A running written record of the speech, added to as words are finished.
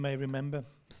May remember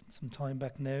some time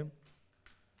back now,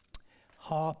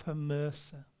 Harper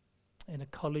Mercer in a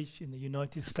college in the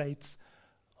United States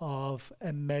of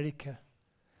America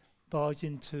barged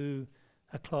into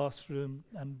a classroom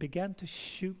and began to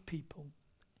shoot people.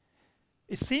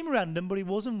 It seemed random, but it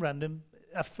wasn't random.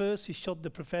 At first he shot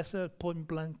the professor at point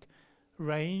blank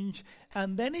range,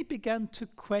 and then he began to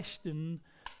question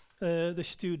the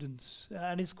students.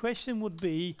 And his question would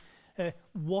be,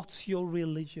 what's your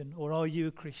religion, or are you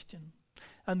a Christian?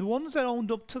 And the ones that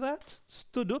owned up to that,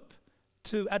 stood up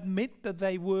to admit that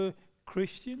they were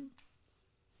Christian,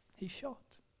 he shot.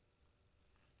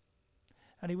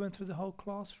 And he went through the whole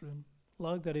classroom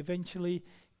like that, eventually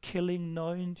killing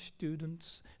 9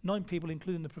 students, 9 people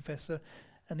including the professor,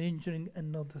 and injuring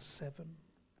another 7.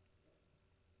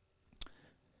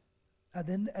 And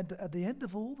then at the end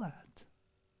of all that,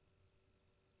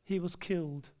 he was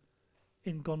killed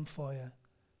in gunfire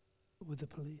with the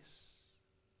police.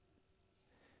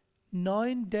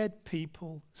 9 dead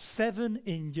people, 7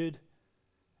 injured,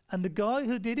 and the guy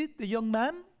who did it, the young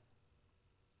man,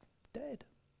 dead.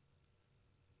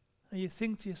 And you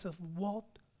think to yourself, what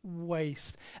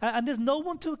waste. And there's no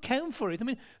one to account for it. I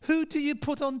mean, who do you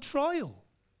put on trial?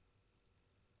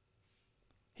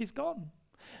 He's gone.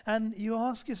 And you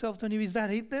ask yourself, don't you, is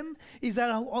that it then? Is that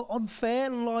how unfair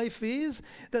life is?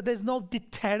 That there's no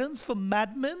deterrence for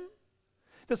madmen?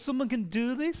 That someone can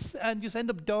do this and just end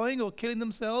up dying or killing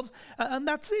themselves, and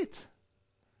that's it?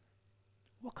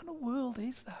 What kind of world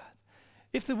is that?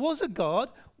 If there was a God,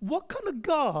 what kind of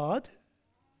God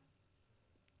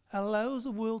allows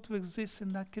the world to exist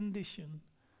in that condition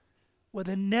where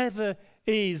there never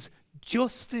is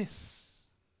justice,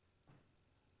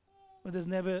 where there's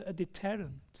never a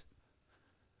deterrent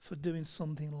for doing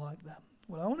something like that?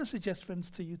 Well, I want to suggest, friends,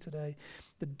 to you today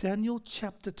that Daniel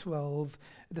chapter 12,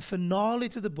 the finale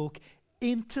to the book,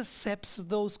 intercepts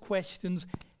those questions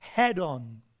head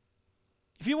on.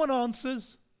 If you want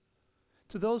answers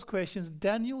to those questions,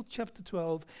 Daniel chapter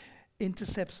 12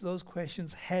 intercepts those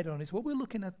questions head on. It's what we're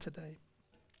looking at today.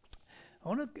 I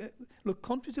want to look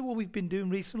contrary to what we've been doing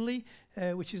recently,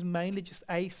 which is mainly just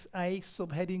a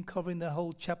subheading covering the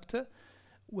whole chapter.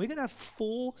 We're going to have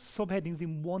 4 subheadings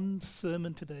in one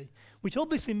sermon today, which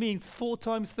obviously means 4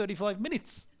 times 35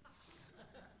 minutes.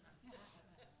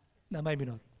 No, maybe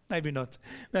not. Maybe not.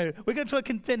 No, we're going to try to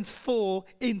condense 4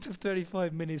 into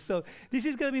 35 minutes. So this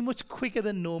is going to be much quicker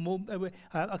than normal.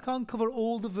 I can't cover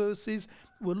all the verses.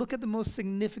 We'll look at the most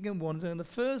significant ones. And the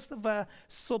first of our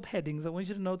subheadings, I want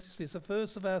you to notice this, the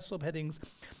first of our subheadings,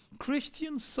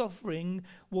 Christian suffering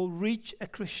will reach a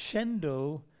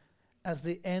crescendo as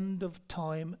the end of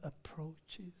time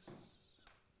approaches.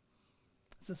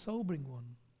 It's a sobering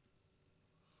one.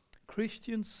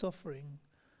 Christian suffering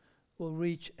will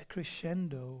reach a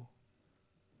crescendo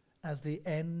as the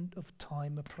end of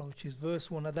time approaches.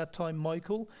 Verse 1, at that time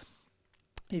Michael,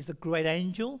 he's the great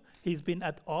angel. He's been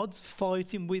at odds,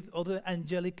 fighting with other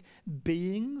angelic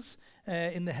beings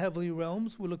in the heavenly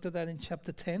realms. We looked at that in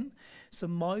chapter 10. So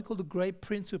Michael, the great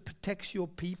prince who protects your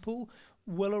people,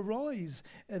 will arise.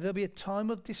 There'll be a time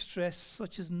of distress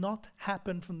such as not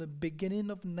happened from the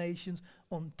beginning of nations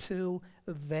until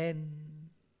then.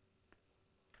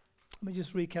 Let me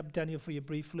just recap Daniel for you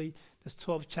briefly. There's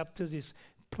 12 chapters. It's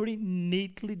pretty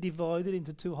neatly divided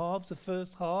into 2 halves. The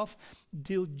first half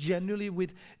deals generally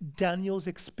with Daniel's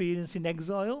experience in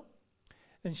exile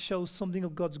and shows something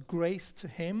of God's grace to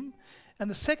him. And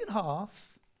the second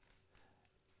half,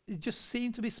 it just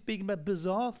seems to be speaking about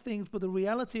bizarre things, but the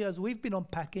reality, as we've been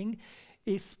unpacking,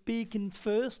 is speaking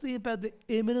firstly about the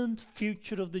imminent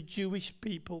future of the Jewish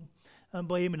people. And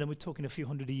by imminent, we're talking a few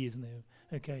hundred years now.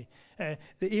 Okay,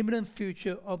 the imminent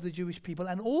future of the Jewish people,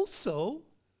 and also,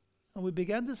 and we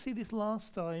began to see this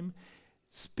last time,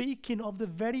 speaking of the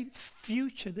very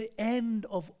future, the end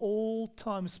of all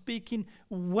time, speaking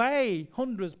way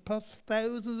hundreds, perhaps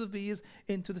thousands of years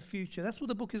into the future. That's what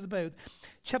the book is about.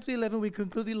 Chapter 11, we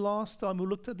concluded last time. We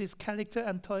looked at this character,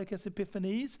 Antiochus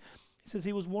Epiphanes. He says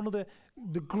he was one of the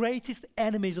greatest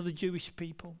enemies of the Jewish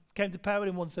people. Came to power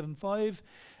in 175.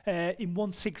 In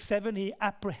 167, he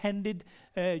apprehended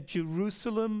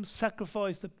Jerusalem,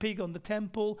 sacrificed a pig on the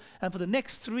temple, and for the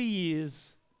next 3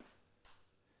 years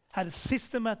had a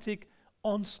systematic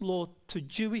onslaught to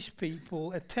Jewish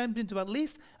people, attempting to at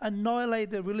least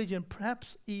annihilate their religion,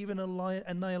 perhaps even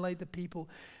annihilate the people.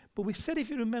 But we said,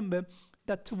 if you remember,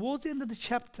 that towards the end of the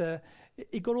chapter,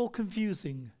 it got all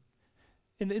confusing.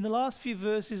 In the last few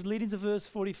verses, leading to verse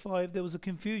 45, there was a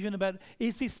confusion about,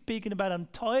 is this speaking about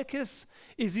Antiochus?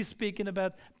 Is this speaking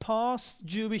about past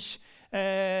Jewish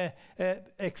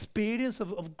experience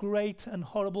of great and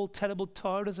horrible, terrible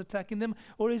tyrants attacking them?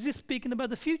 Or is this speaking about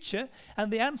the future?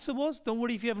 And the answer was, don't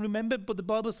worry if you haven't remembered, but the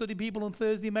Bible study people on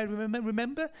Thursday may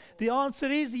remember. The answer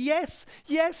is yes,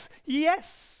 yes,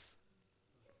 yes.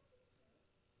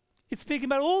 It's speaking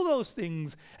about all those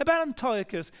things, about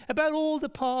Antiochus, about all the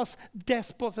past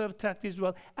despots that have attacked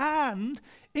Israel, and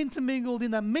intermingled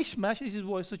in that mishmash, this is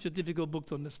why it's such a difficult book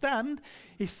to understand,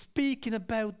 is speaking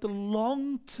about the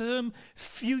long-term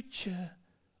future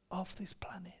of this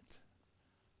planet.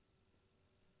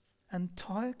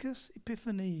 Antiochus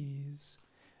Epiphanes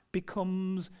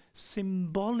becomes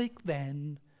symbolic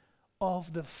then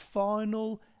of the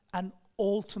final and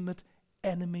ultimate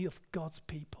enemy of God's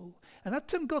people. And that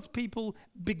term God's people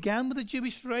began with the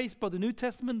Jewish race. By the New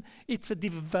Testament, it's a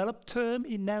developed term.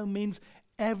 It now means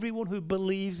everyone who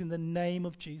believes in the name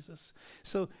of Jesus.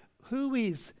 So who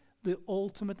is the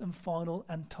ultimate and final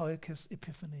Antiochus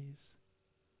Epiphanes?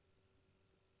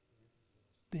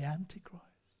 The Antichrist.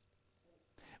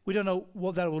 We don't know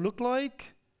what that will look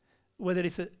like, whether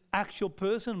it's an actual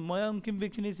person. My own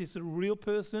conviction is it's a real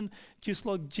person, just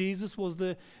like Jesus was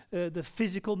the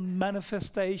physical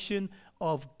manifestation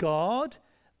of God.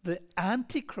 The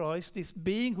Antichrist, this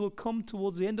being who will come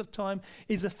towards the end of time,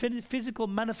 is a physical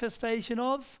manifestation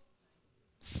of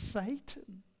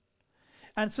Satan.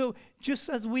 And so just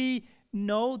as we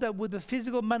know that with the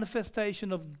physical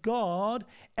manifestation of God,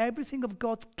 everything of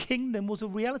God's kingdom was a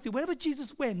reality. Wherever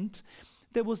Jesus went,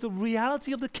 there was the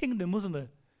reality of the kingdom, wasn't there?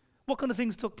 What kind of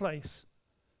things took place?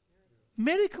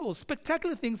 Miracles,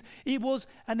 spectacular things. It was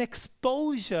an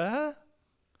exposure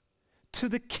to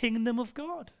the kingdom of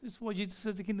God. This is why Jesus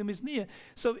says the kingdom is near.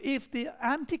 So if the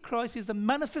Antichrist is the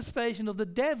manifestation of the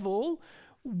devil,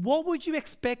 what would you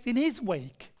expect in his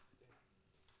wake?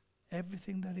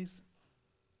 Everything that is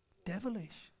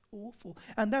devilish, awful.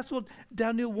 And that's what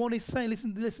Daniel 1 is saying.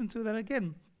 Listen to that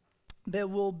again. There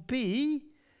will be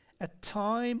a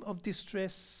time of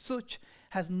distress such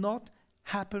has not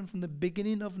happened from the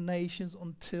beginning of nations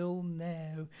until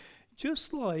now.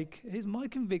 Just like, here's my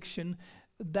conviction,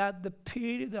 that the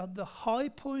period, the high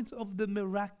point of the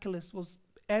miraculous was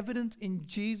evident in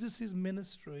Jesus'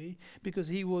 ministry because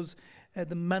he was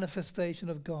the manifestation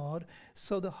of God.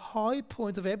 So the high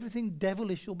point of everything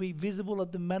devilish will be visible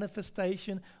at the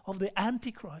manifestation of the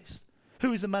Antichrist,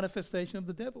 who is a manifestation of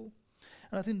the devil.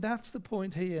 And I think that's the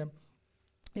point here,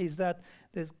 is that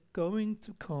there's going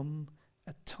to come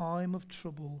a time of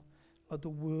trouble like the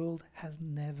world has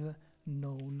never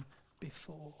known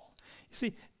before. You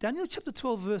see, Daniel chapter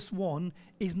 12 verse 1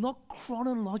 is not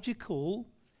chronological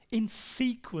in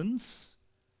sequence.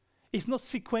 It's not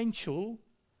sequential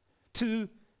to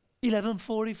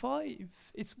 1145.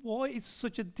 It's why it's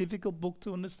such a difficult book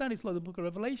to understand. It's like the book of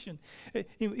Revelation.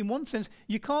 In one sense,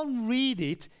 you can't read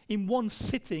it in one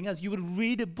sitting as you would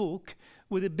read a book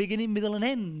with a beginning, middle, and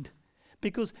end.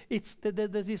 Because it's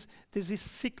there's this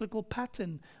cyclical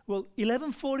pattern. Well,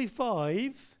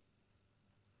 1145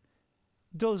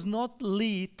 does not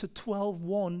lead to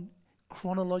 12:1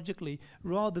 chronologically.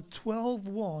 Rather,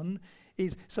 12:1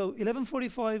 is, so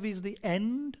 1145 is the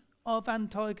end of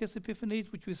Antiochus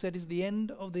Epiphanes, which we said is the end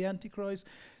of the Antichrist.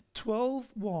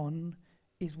 12:1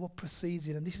 is what precedes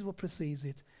it, and this is what precedes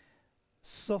it.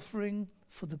 Suffering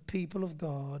for the people of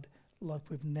God like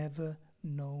we've never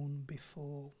known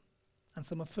before. And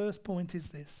so my first point is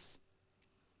this.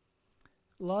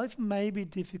 Life may be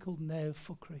difficult now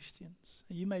for Christians.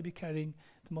 You may be carrying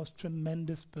the most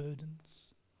tremendous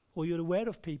burdens, or you're aware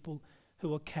of people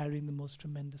who are carrying the most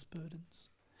tremendous burdens.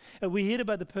 We hear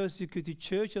about the persecuted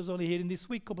church. I was only hearing this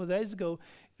week, a couple of days ago.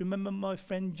 Remember my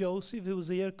friend Joseph, who was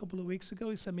here a couple of weeks ago?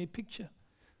 He sent me a picture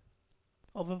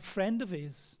of a friend of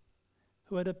his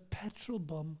who had a petrol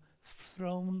bomb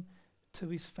thrown to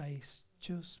his face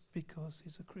just because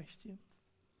he's a Christian.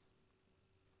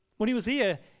 When he was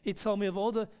here, he told me of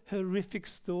all the horrific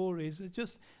stories.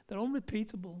 They're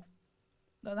unrepeatable.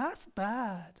 Now that's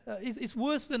bad. It's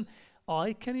worse than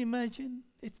I can imagine.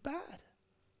 It's bad.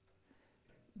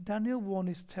 Daniel 1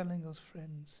 is telling us,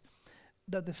 friends,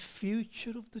 that the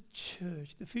future of the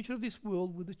church, the future of this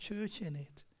world with the church in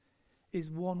it,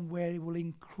 is one where it will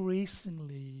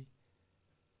increasingly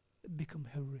become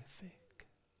horrific.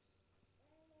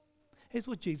 Here's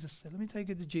what Jesus said. Let me take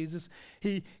you to Jesus.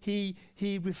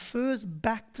 He refers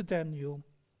back to Daniel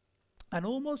and,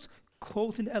 almost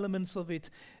quoting elements of it,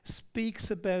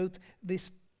 speaks about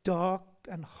this dark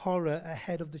and horror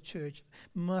ahead of the church.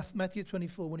 Matthew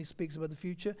 24, when he speaks about the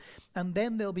future. And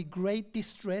then there'll be great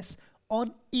distress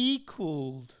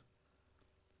unequaled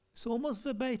It's almost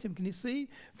verbatim. Can you see?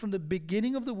 From the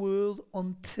beginning of the world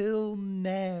until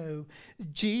now.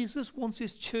 Jesus wants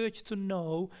his church to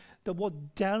know that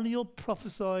what Daniel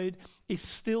prophesied is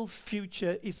still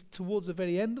future, is towards the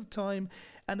very end of time,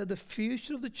 and that the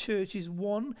future of the church is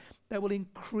one that will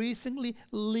increasingly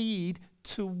lead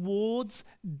towards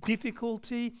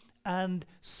difficulty and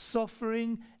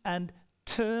suffering and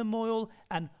turmoil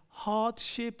and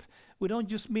hardship. We don't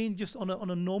just mean just on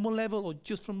a normal level or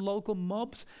just from local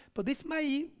mobs, but this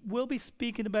may well be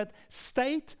speaking about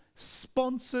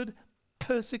state-sponsored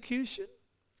persecution.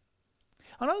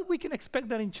 I know we can expect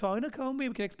that in China, can't we?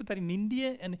 We can expect that in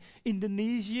India and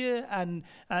Indonesia and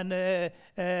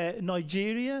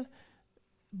Nigeria.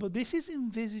 But this is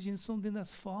envisaging something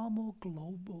that's far more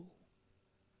global,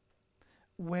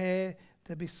 where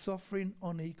there'll be suffering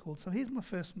unequaled. So here's my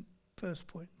first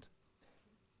point.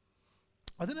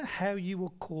 I don't know how you were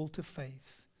called to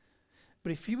faith,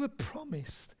 but if you were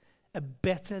promised a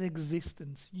better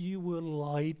existence, you were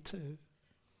lied to.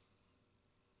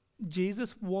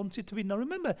 Jesus wanted to be known.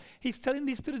 Remember, he's telling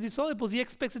this to the disciples. He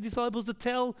expects the disciples to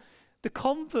tell the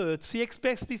converts. He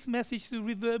expects this message to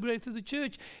reverberate to the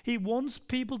church. He wants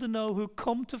people to know who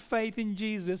come to faith in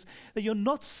Jesus that you're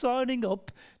not signing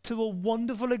up to a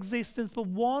wonderful existence, but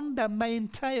one that may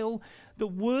entail the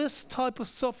worst type of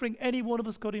suffering any one of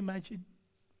us could imagine.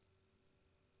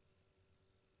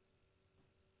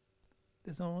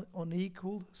 There's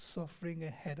unequaled suffering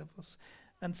ahead of us.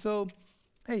 And so,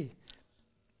 hey,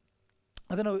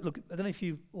 I don't know if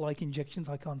you like injections.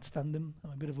 I can't stand them.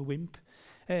 I'm a bit of a wimp.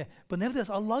 But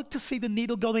nevertheless, I like to see the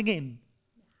needle going in.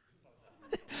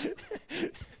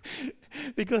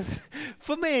 Because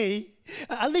for me,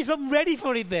 at least I'm ready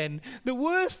for it then. The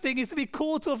worst thing is to be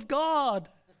caught off guard.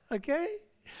 Okay?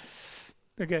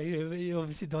 Okay, you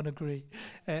obviously don't agree.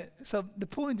 So the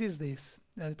point is this.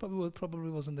 It probably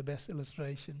wasn't the best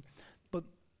illustration. But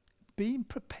being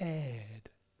prepared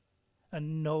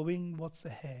and knowing what's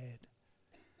ahead,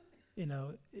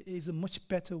 is a much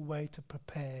better way to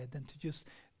prepare than to just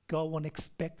go on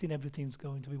expecting everything's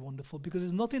going to be wonderful. Because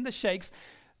there's nothing that shakes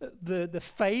the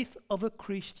faith of a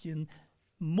Christian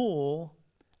more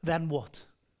than what?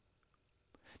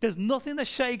 There's nothing that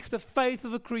shakes the faith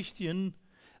of a Christian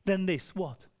than this.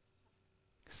 What?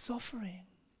 Suffering.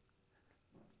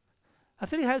 I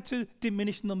tell you how to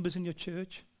diminish numbers in your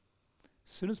church.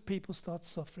 As soon as people start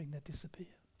suffering, they disappear.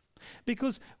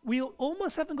 Because we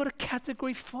almost haven't got a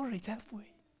category for it, have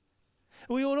we?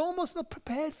 We are almost not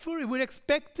prepared for it. We're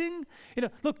expecting,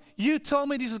 look, you told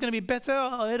me this was going to be better.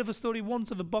 I heard of a story once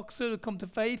of a boxer who come to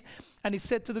faith, and he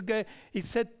said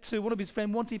to one of his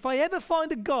friends once, if I ever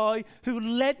find a guy who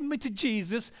led me to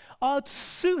Jesus, I'd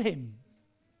sue him.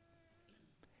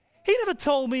 He never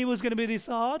told me it was going to be this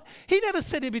hard. He never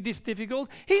said it'd be this difficult.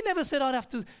 He never said I'd have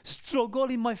to struggle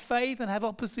in my faith and have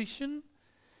opposition.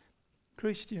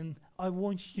 Christian, I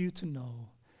want you to know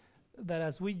that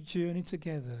as we journey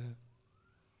together,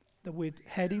 that we're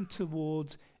heading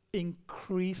towards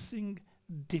increasing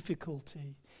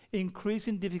difficulty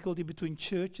between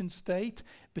church and state,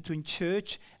 between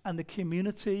church and the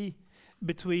community,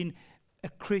 between a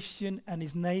Christian and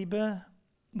his neighbor.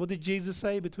 What did Jesus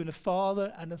say? Between a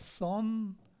father and a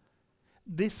son.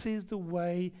 This is the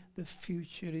way the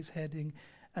future is heading.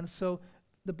 And so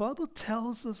the Bible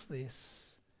tells us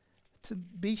this, to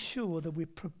be sure that we're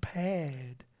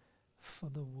prepared for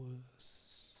the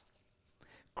worst.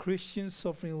 Christian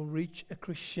suffering will reach a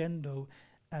crescendo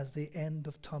as the end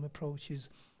of time approaches.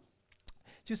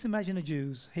 Just imagine the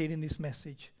Jews hearing this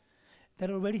message.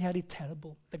 They'd already had it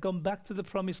terrible. They'd gone back to the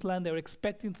promised land. They were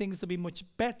expecting things to be much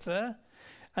better.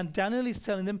 And Daniel is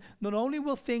telling them, not only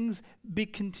will things be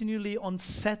continually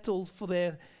unsettled for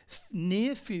their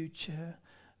near future,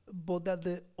 but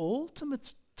that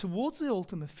towards the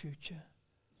ultimate future,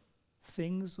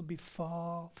 things will be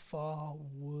far, far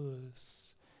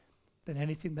worse than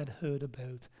anything they'd heard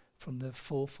about from their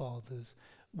forefathers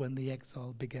when the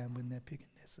exile began with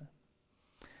Nebuchadnezzar.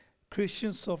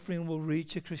 Christian suffering will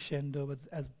reach a crescendo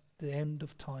as the end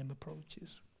of time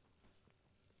approaches.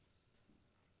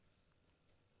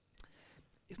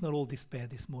 It's not all despair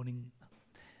this morning.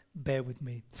 Bear with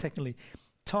me. Secondly,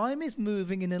 time is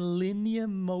moving in a linear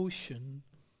motion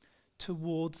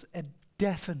towards a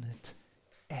definite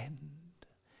end.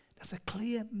 That's a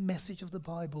clear message of the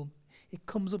Bible. It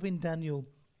comes up in Daniel.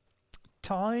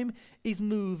 Time is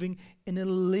moving in a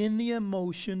linear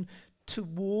motion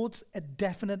towards a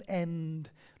definite end.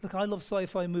 Look, I love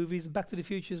sci-fi movies. Back to the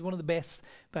Future is one of the best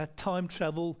about time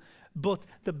travel. But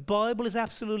the Bible is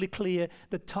absolutely clear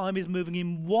that time is moving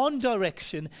in one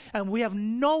direction, and we have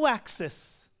no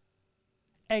access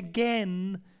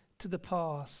again to the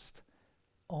past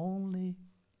only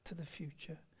to the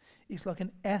future. It's like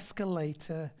an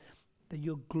escalator that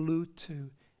you're glued to.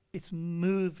 It's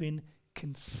moving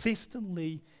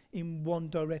consistently in one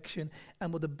direction.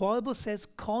 And what the Bible says,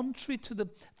 contrary to the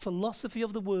philosophy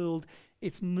of the world,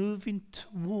 it's moving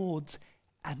towards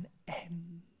an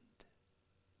end.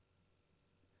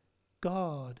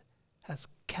 God has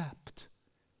capped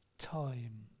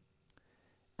time,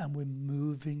 and we're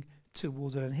moving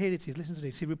towards it. And here it is. Listen to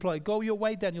this. He replied, "Go your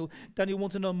way, Daniel. Daniel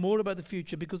wants to know more about the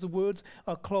future because the words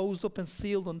are closed up and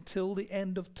sealed until the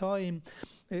end of time."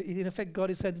 In effect, God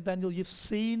is saying to Daniel, you've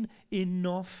seen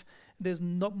enough. There's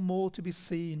not more to be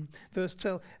seen. Verse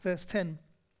 10.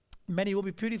 Many will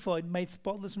be purified, made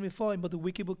spotless and refined, but the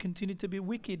wicked will continue to be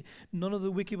wicked. None of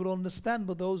the wicked will understand,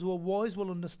 but those who are wise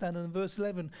will understand. And in verse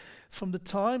 11, from the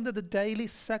time that the daily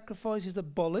sacrifice is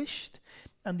abolished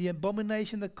and the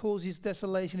abomination that causes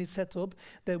desolation is set up,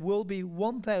 there will be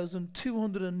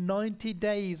 1,290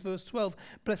 days. Verse 12,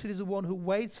 blessed is the one who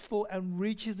waits for and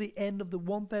reaches the end of the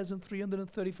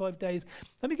 1,335 days.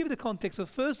 Let me give you the context. So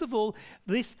first of all,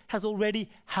 this has already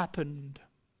happened.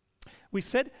 We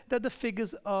said that the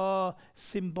figures are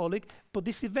symbolic, but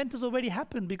this event has already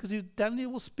happened because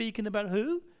Daniel was speaking about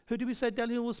who? Who did we say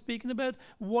Daniel was speaking about?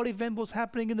 What event was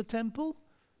happening in the temple?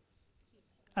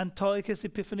 Antiochus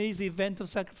Epiphanes, the event of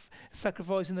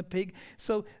sacrificing the pig.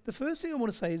 So the first thing I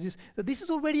want to say is that this has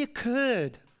already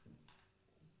occurred.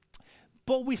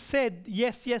 But we said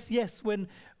yes when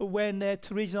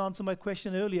Teresa answered my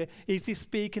question earlier. Is he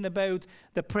speaking about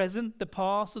the present, the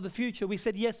past, or the future? We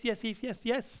said yes.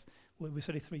 We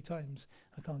said it 3 times.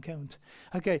 I can't count.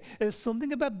 Okay, there's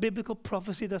something about biblical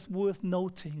prophecy that's worth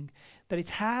noting, that it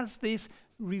has this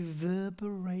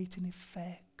reverberating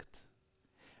effect.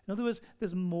 In other words,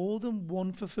 there's more than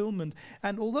one fulfillment.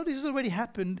 And although this has already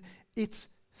happened, it's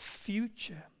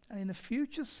future. And in a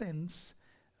future sense,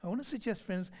 I want to suggest,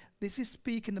 friends, this is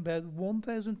speaking about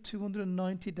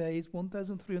 1,290 days,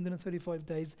 1,335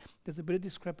 days. There's a bit of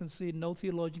discrepancy. No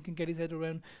theologian can get his head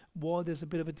around why there's a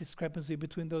bit of a discrepancy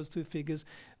between those two figures.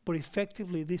 But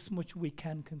effectively, this much we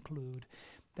can conclude,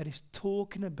 that he's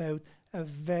talking about a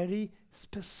very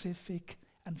specific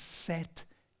and set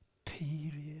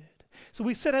period. So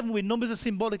we said, haven't we, numbers are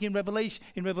symbolic in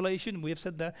Revelation. We have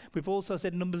said that. We've also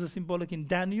said numbers are symbolic in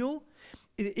Daniel.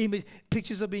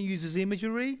 Pictures are being used as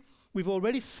imagery. We've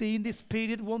already seen this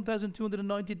period,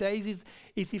 1,290 days,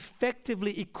 is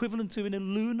effectively equivalent to, in a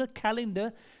lunar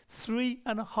calendar,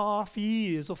 3.5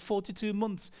 years or 42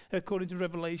 months, according to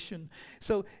Revelation.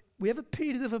 So we have a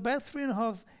period of about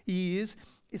 3.5 years.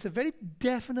 It's a very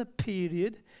definite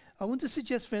period. I want to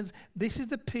suggest, friends, this is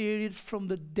the period from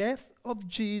the death of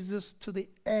Jesus to the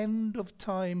end of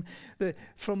time,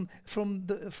 from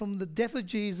the death of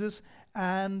Jesus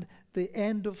and the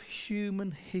end of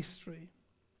human history.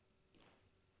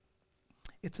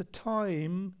 It's a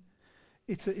time,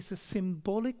 it's a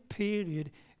symbolic period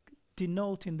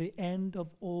denoting the end of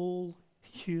all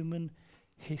human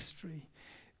history.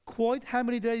 Quite how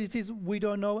many days it is, we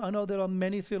don't know. I know there are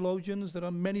many theologians, there are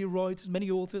many writers,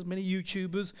 many authors, many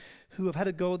YouTubers who have had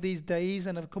a go at these days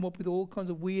and have come up with all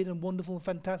kinds of weird and wonderful and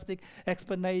fantastic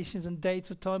explanations and dates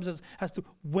of times as to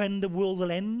when the world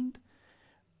will end.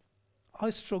 I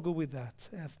struggle with that.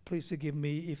 Please forgive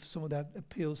me if some of that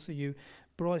appeals to you,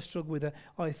 but I struggle with that.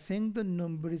 I think the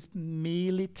number is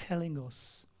merely telling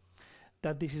us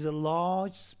that this is a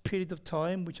large period of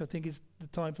time, which I think is the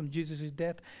time from Jesus'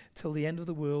 death till the end of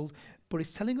the world. But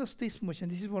it's telling us this much,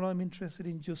 and this is what I'm interested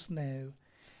in just now,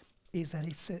 is that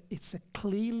it's a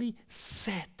clearly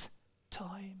set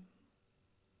time.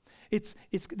 It's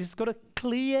got a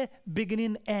clear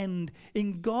beginning end.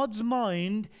 In God's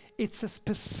mind, it's a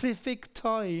specific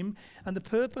time, and the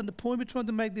point we're trying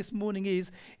to make this morning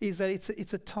is that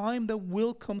it's a time that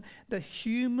will come, that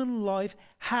human life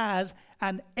has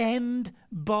an end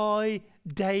by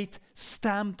date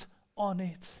stamped on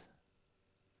it.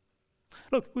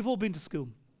 Look, we've all been to school.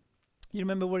 You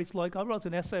remember what it's like? I wrote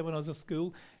an essay when I was at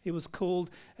school. It was called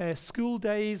School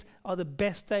Days Are the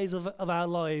Best Days of Our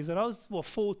Lives. And I was,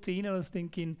 14, and I was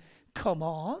thinking, come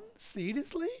on,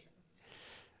 seriously?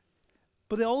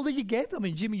 But the older you get, I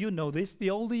mean, Jimmy, you know this,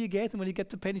 the older you get, and when you get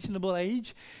to pensionable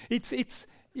age,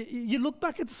 you look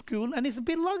back at school, and it's a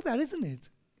bit like that, isn't it?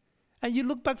 And you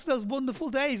look back to those wonderful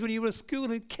days when you were at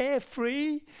school and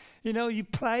carefree. You know, you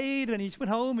played and you just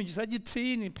went home and you just had your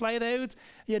tea and you played out.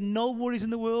 You had no worries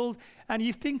in the world. And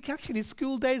you think, actually,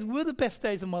 school days were the best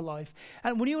days of my life.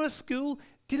 And when you were at school,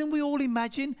 didn't we all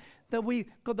imagine that we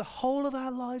got the whole of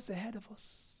our lives ahead of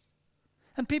us?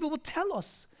 And people would tell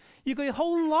us, you've got your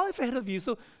whole life ahead of you,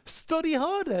 so study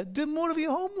harder, do more of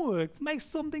your homework, make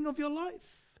something of your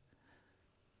life.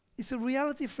 it's a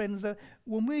reality, friends, that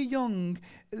when we're young,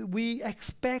 we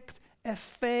expect a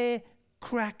fair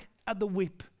crack at the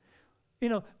whip. You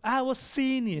know, our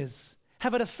seniors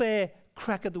have had a fair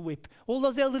crack at the whip. All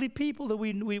those elderly people that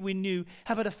we knew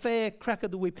have had a fair crack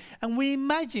at the whip. And we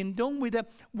imagine, don't we, that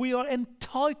we are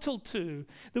entitled to,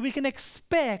 that we can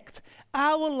expect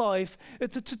our life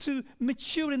to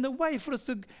mature in the way for us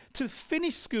to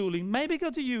finish schooling, maybe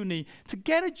go to uni, to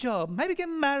get a job, maybe get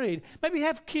married, maybe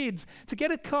have kids, to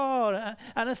get a car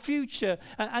and a future,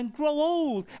 and grow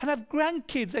old and have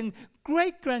grandkids and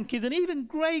great-grandkids and even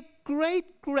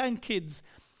great-great-grandkids.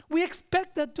 We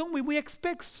expect that, don't we? We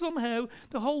expect somehow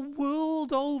the whole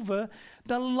world over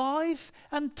that life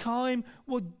and time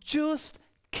will just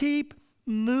keep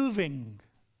moving.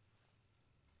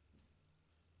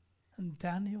 And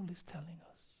Daniel is telling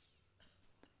us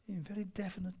in very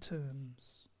definite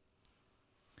terms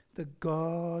that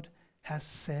God has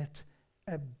set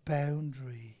a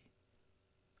boundary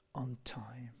on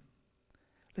time.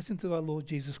 Listen to our Lord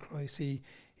Jesus Christ. He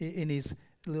in his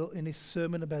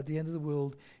sermon about the end of the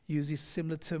world, uses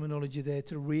similar terminology there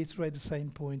to reiterate the same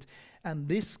point. And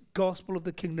this gospel of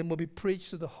the kingdom will be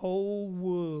preached to the whole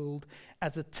world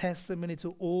as a testimony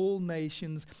to all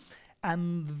nations,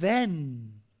 and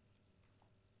then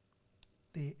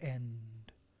the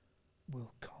end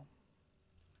will come.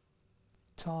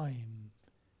 Time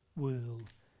will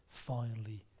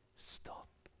finally stop.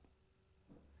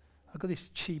 I got this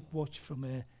cheap watch from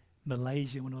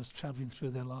Malaysia when I was traveling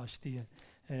through there last year.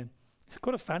 It's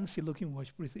quite a fancy looking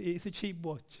watch, but it's a cheap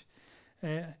watch.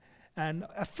 And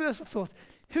at first I thought,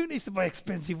 who needs to buy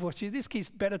expensive watches? This keeps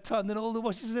better time than all the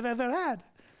watches I've ever had.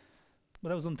 But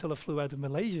that was until I flew out of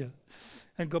Malaysia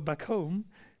and got back home,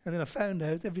 and then I found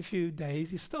out every few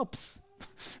days it stops.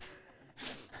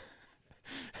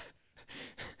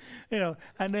 You know,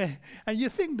 and you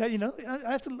think that, you know,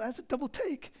 I have to double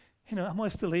take. You know, am I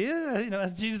still here? You know,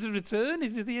 has Jesus returned?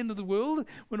 Is it the end of the world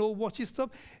when all watches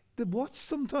stop? The watch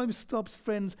sometimes stops,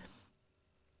 friends.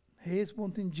 Here's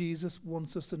one thing Jesus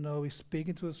wants us to know. He's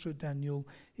speaking to us through Daniel.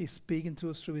 He's speaking to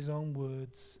us through his own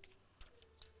words.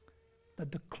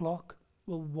 That the clock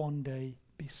will one day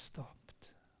be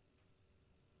stopped.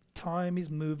 Time is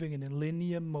moving in a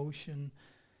linear motion,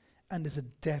 and there's a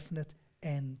definite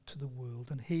end to the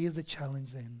world. And here's the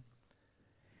challenge then.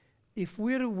 If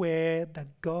we're aware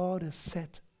that God has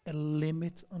set a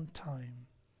limit on time,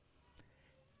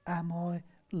 am I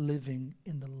living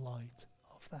in the light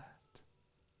of that?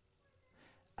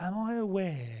 Am I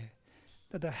aware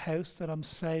that the house that I'm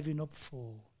saving up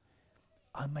for,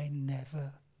 I may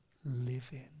never live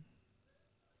in?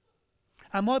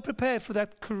 Am I prepared for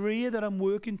that career that I'm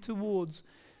working towards,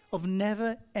 of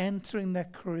never entering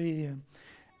that career?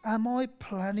 Am I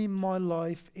planning my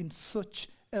life in such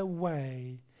a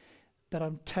way that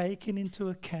I'm taking into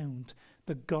account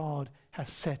that God has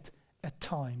set a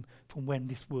time for when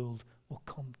this world will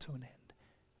come to an end?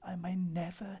 I may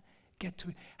never get to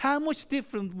it. How much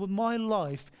different would my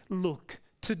life look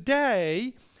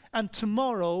today and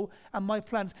tomorrow and my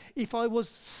plans if I was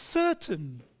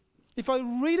certain, if I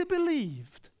really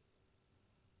believed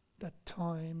that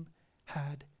time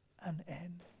had an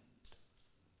end?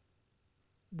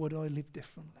 Would I live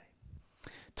differently?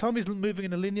 Time is moving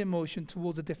in a linear motion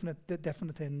towards a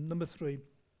definite end. Number 3,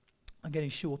 I'm getting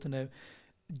shorter now.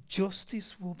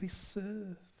 Justice will be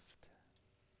served.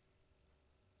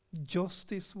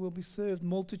 Justice will be served.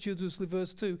 Multitudes who sleep,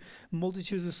 verse 2,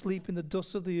 multitudes who sleep in the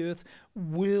dust of the earth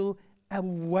will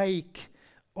awake.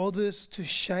 Others to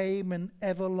shame and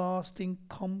everlasting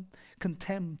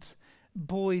contempt.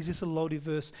 Boy, is this a loaded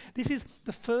verse. This is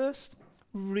the first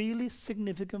really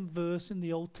significant verse in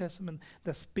the Old Testament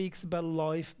that speaks about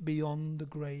life beyond the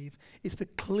grave. It's the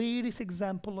clearest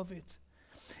example of it.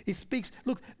 It speaks,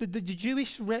 look, the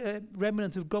Jewish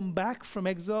remnant who've gone back from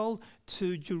exile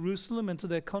to Jerusalem and to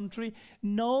their country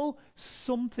know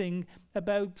something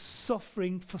about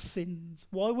suffering for sins.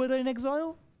 Why were they in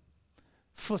exile?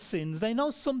 For sins. They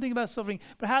know something about suffering.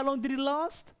 But how long did it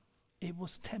last? It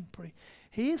was temporary.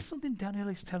 Here's something Daniel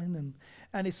is telling them,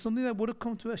 and it's something that would have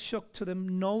come to a shock to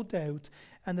them, no doubt.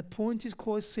 And the point is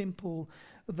quite simple,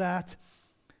 that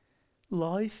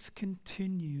life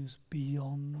continues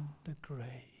beyond the grave.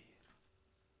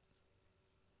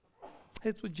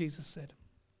 Here's what Jesus said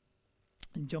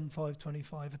in John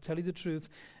 5:25. I tell you the truth,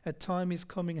 a time is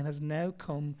coming and has now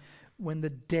come when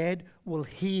the dead will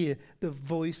hear the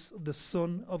voice of the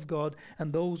Son of God,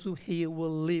 and those who hear will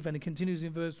live. And it continues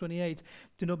in verse 28.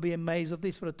 Do not be amazed at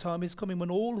this, for a time is coming when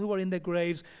all who are in their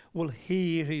graves will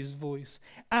hear his voice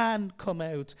and come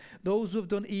out. Those who have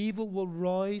done evil will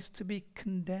rise to be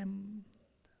condemned.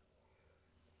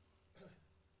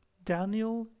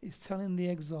 Daniel is telling the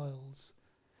exiles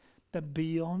that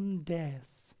beyond death,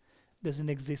 there's an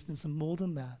existence, and more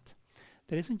than that,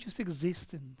 there isn't just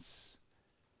existence,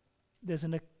 there's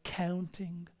an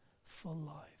accounting for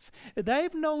life.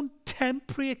 They've known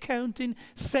temporary accounting,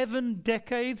 7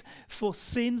 decades for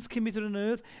sins committed on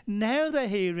earth. Now they're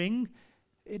hearing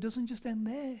it doesn't just end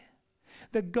there.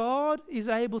 That God is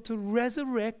able to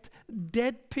resurrect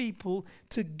dead people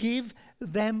to give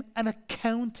them an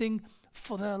accounting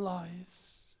for their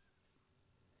lives.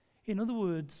 In other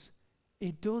words,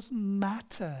 it doesn't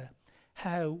matter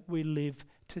how we live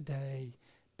today,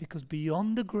 because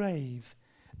beyond the grave,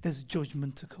 there's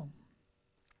judgment to come.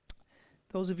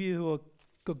 Those of you who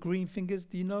got green fingers,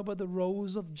 do you know about the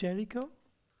Rose of Jericho?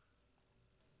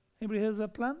 Anybody heard of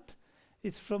that plant?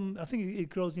 It's from, I think it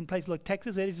grows in places like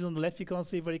Texas. There it is on the left, you can't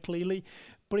see it very clearly.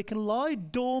 But it can lie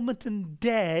dormant and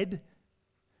dead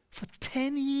for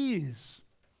 10 years.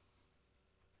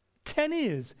 10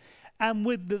 years. And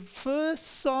with the first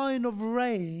sign of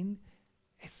rain,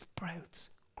 it sprouts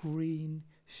green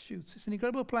shoots. It's an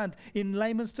incredible plant. In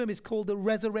layman's term, it's called the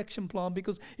resurrection plant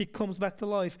because it comes back to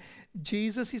life.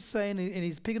 Jesus is saying, and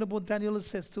he's picking up what Daniel has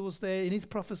said to us there in his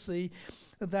prophecy,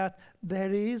 that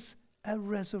there is a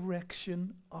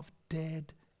resurrection of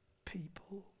dead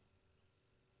people.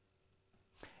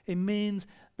 It means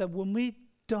that when we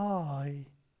die,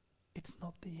 it's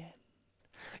not the end.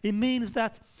 It means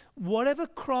that whatever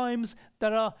crimes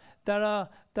that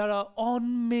are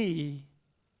on me,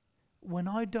 when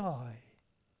I die,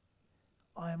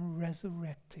 I am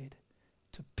resurrected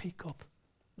to pick up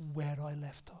where I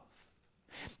left off.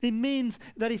 It means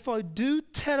that if I do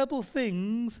terrible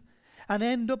things and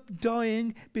end up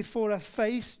dying before I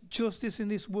face justice in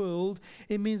this world,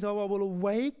 it means I will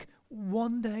awake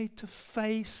one day to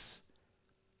face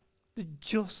the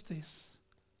justice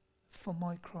for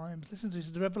my crimes. Listen to this,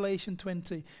 the Revelation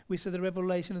 20. We said the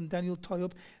Revelation, and Daniel tie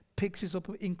up picks this up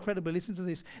incredibly. Listen to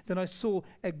this. Then I saw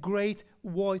a great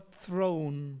white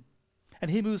throne,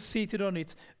 and him who was seated on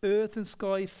it. Earth and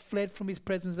sky fled from his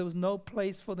presence. There was no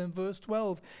place for them. Verse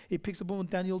 12. He picks up on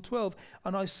Daniel 12.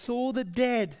 And I saw the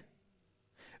dead,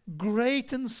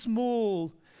 great and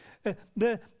small.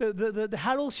 The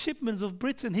Harold Shipmans of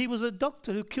Britain, he was a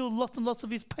doctor who killed lots and lots of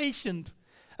his patients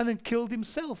and then killed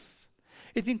himself.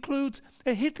 It includes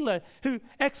a Hitler who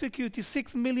executed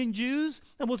 6 million Jews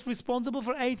and was responsible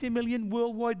for 80 million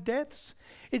worldwide deaths.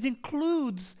 It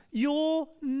includes your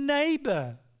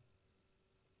neighbor,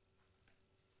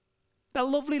 that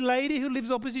lovely lady who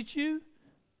lives opposite you,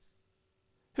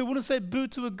 who wouldn't say boo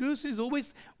to a goose, is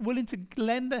always willing to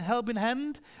lend a helping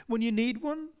hand when you need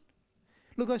one.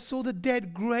 Look, I saw the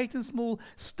dead, great and small,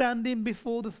 standing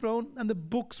before the throne, and the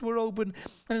books were open,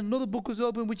 and another book was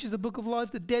open, which is the book of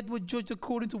life. The dead were judged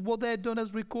according to what they had done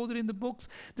as recorded in the books.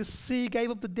 The sea gave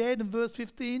up the dead, in verse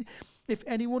 15. If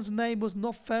anyone's name was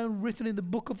not found written in the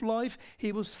book of life,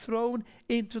 he was thrown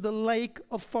into the lake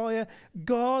of fire.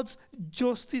 God's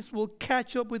justice will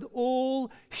catch up with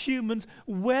all humans,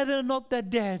 whether or not they're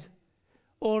dead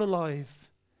or alive.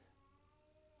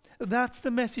 That's the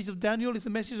message of Daniel, it's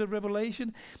the message of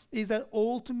Revelation, is that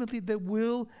ultimately there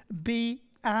will be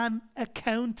an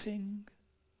accounting.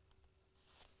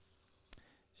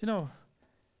 You know,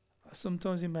 I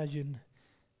sometimes imagine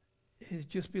it'd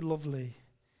just be lovely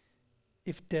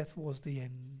if death was the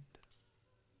end.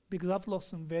 Because I've lost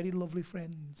some very lovely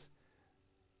friends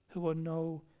who I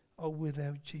know are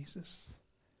without Jesus.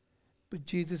 But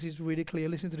Jesus is really clear.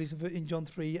 Listen to this in John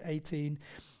 3:18.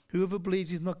 Whoever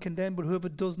believes is not condemned, but whoever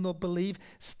does not believe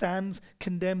stands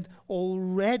condemned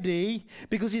already,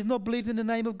 because he's not believed in the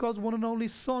name of God's one and only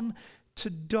Son, to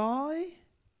die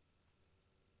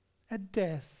a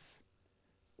death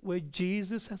where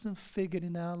Jesus hasn't figured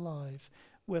in our life,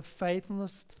 where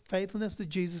faithfulness to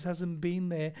Jesus hasn't been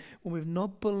there, when we've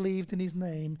not believed in his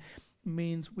name,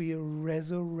 means we are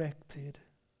resurrected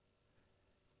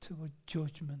to a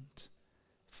judgment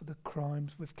for the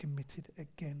crimes we've committed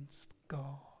against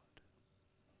God.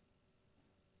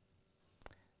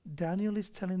 Daniel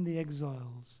is telling the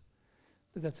exiles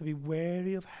that they're to be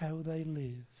wary of how they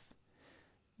live,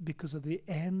 because at the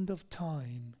end of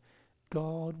time,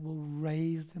 God will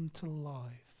raise them to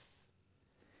life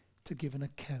to give an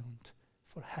account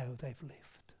for how they've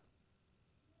lived.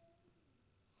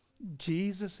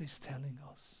 Jesus is telling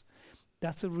us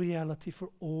that's a reality for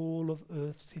all of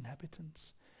earth's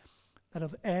inhabitants, that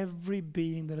of every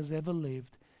being that has ever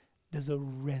lived, there's a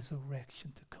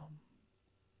resurrection to come.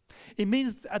 It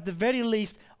means, at the very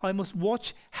least, I must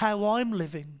watch how I'm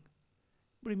living.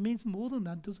 But it means more than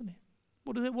that, doesn't it?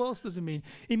 What else does it mean?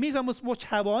 It means I must watch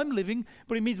how I'm living,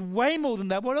 but it means way more than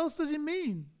that. What else does it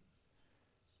mean?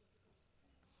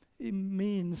 It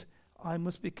means I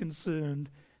must be concerned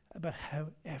about how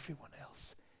everyone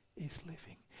else is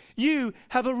living. You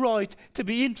have a right to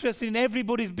be interested in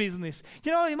everybody's business.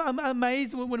 You know, I'm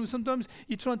amazed when sometimes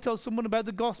you try and tell someone about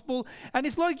the gospel, and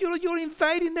it's like you're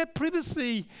invading their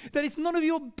privacy, that it's none of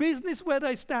your business where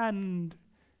they stand.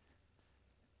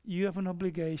 You have an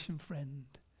obligation, friend,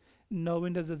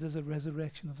 knowing that there's a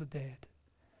resurrection of the dead,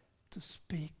 to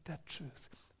speak that truth,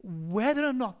 whether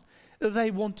or not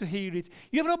they want to hear it.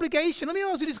 You have an obligation. Let me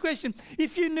ask you this question.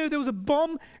 If you knew there was a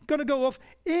bomb going to go off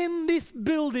in this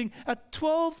building at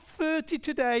 12:30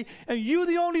 today, and you're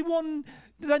the only one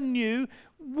that knew,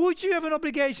 would you have an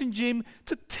obligation, Jim,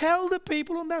 to tell the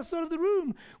people on that side of the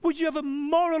room? Would you have a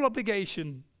moral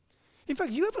obligation? In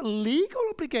fact, you have a legal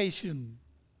obligation.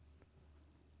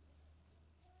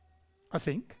 I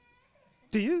think.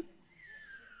 Do you?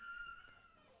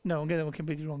 No, I'm getting that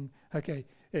completely wrong. Okay.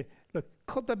 Look,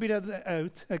 cut that bit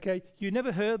out, okay? You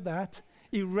never heard that.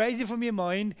 Erase it from your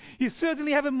mind. You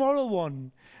certainly have a moral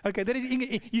one. Okay, that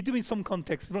is, you do in some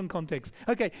context, wrong context.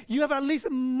 Okay, you have at least a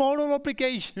moral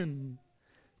obligation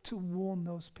to warn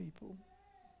those people.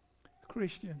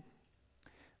 Christian,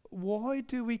 why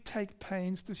do we take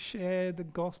pains to share the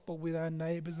gospel with our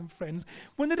neighbors and friends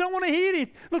when they don't want to hear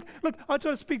it? Look, I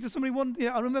tried to speak to somebody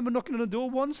I remember knocking on the door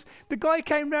once. The guy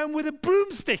came round with a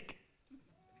broomstick.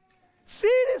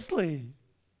 Seriously.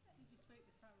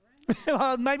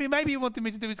 Well, maybe he wanted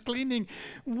me to do his cleaning.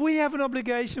 We have an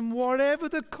obligation, whatever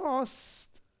the cost,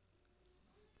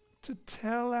 to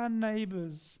tell our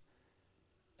neighbors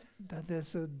that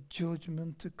there's a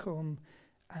judgment to come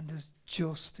and there's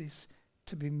justice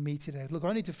to be meted out. Look,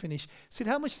 I need to finish. Sid,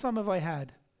 how much time have I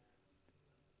had?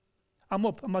 I'm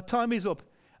up, and my time is up.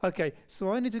 Okay,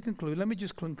 so I need to conclude. Let me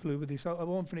just conclude with this. I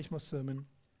won't finish my sermon.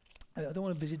 I don't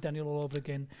want to visit Daniel all over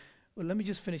again. Well, let me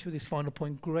just finish with this final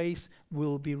point. Grace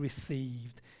will be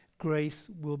received. Grace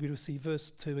will be received.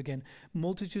 Verse 2 again.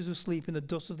 Multitudes who sleep in the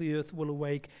dust of the earth will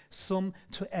awake, some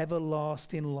to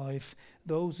everlasting life.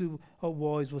 Those who are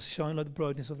wise will shine like the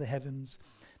brightness of the heavens.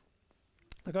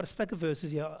 I've got a stack of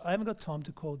verses here. I haven't got time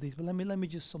to quote these, but let me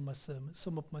just sum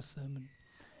up my sermon.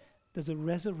 There's a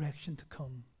resurrection to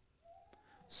come.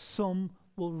 Some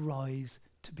will rise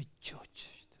to be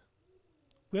judged.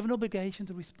 We have an obligation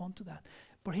to respond to that.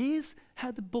 But here's how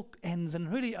the book ends,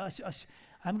 and really, I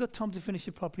haven't got time to finish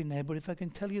it properly now, but if I can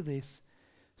tell you this,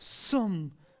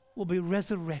 some will be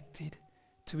resurrected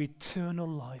to eternal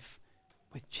life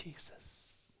with Jesus.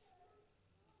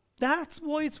 That's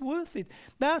why it's worth it.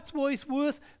 That's why it's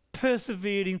worth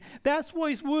persevering. That's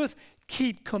why it's worth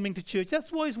keep coming to church.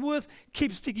 That's why it's worth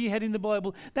keep sticking your head in the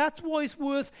Bible. That's why it's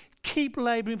worth keep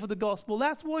laboring for the gospel.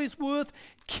 That's why it's worth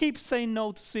keep saying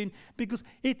no to sin, because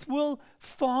it will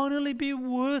finally be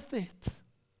worth it.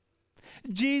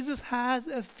 Jesus has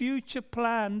a future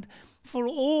planned for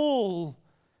all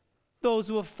those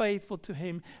who are faithful to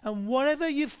him. And whatever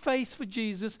you've faced for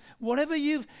Jesus, whatever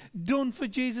you've done for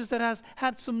Jesus that has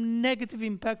had some negative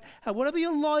impact, whatever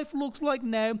your life looks like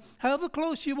now, however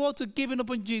close you are to giving up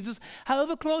on Jesus,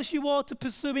 however close you are to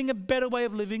pursuing a better way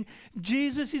of living,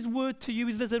 Jesus' word to you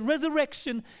is there's a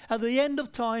resurrection at the end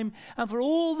of time. And for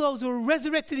all those who are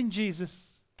resurrected in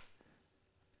Jesus,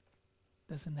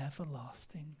 there's an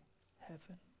everlasting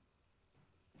heaven.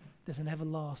 There's an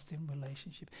everlasting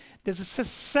relationship. There's a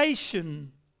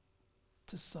cessation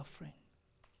to suffering.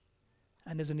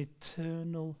 And there's an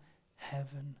eternal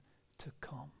heaven to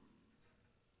come.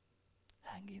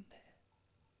 Hang in there.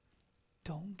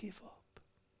 Don't give up.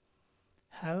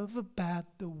 However bad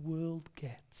the world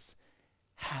gets,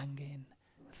 hang in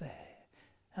there.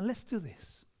 And let's do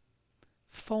this.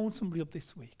 Phone somebody up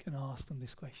this week and ask them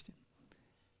this question.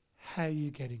 How are you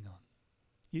getting on?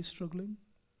 You struggling?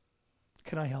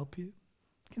 Can I help you?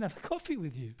 Can I have a coffee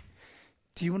with you?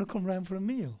 Do you want to come round for a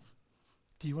meal?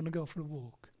 Do you want to go for a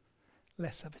walk?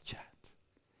 Let's have a chat.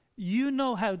 You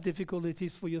know how difficult it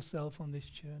is for yourself on this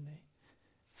journey.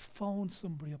 Phone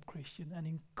somebody up, Christian, and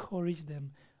encourage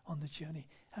them on the journey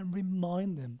and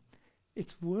remind them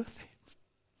it's worth it.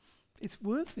 It's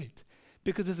worth it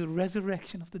because there's a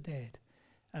resurrection of the dead,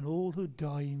 and all who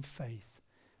die in faith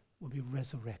will be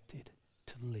resurrected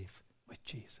to live with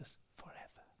Jesus forever.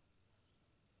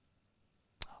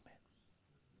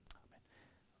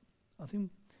 I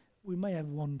think we may have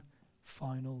one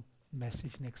final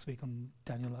message next week on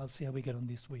Daniel. I'll see how we get on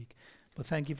this week. But thank you for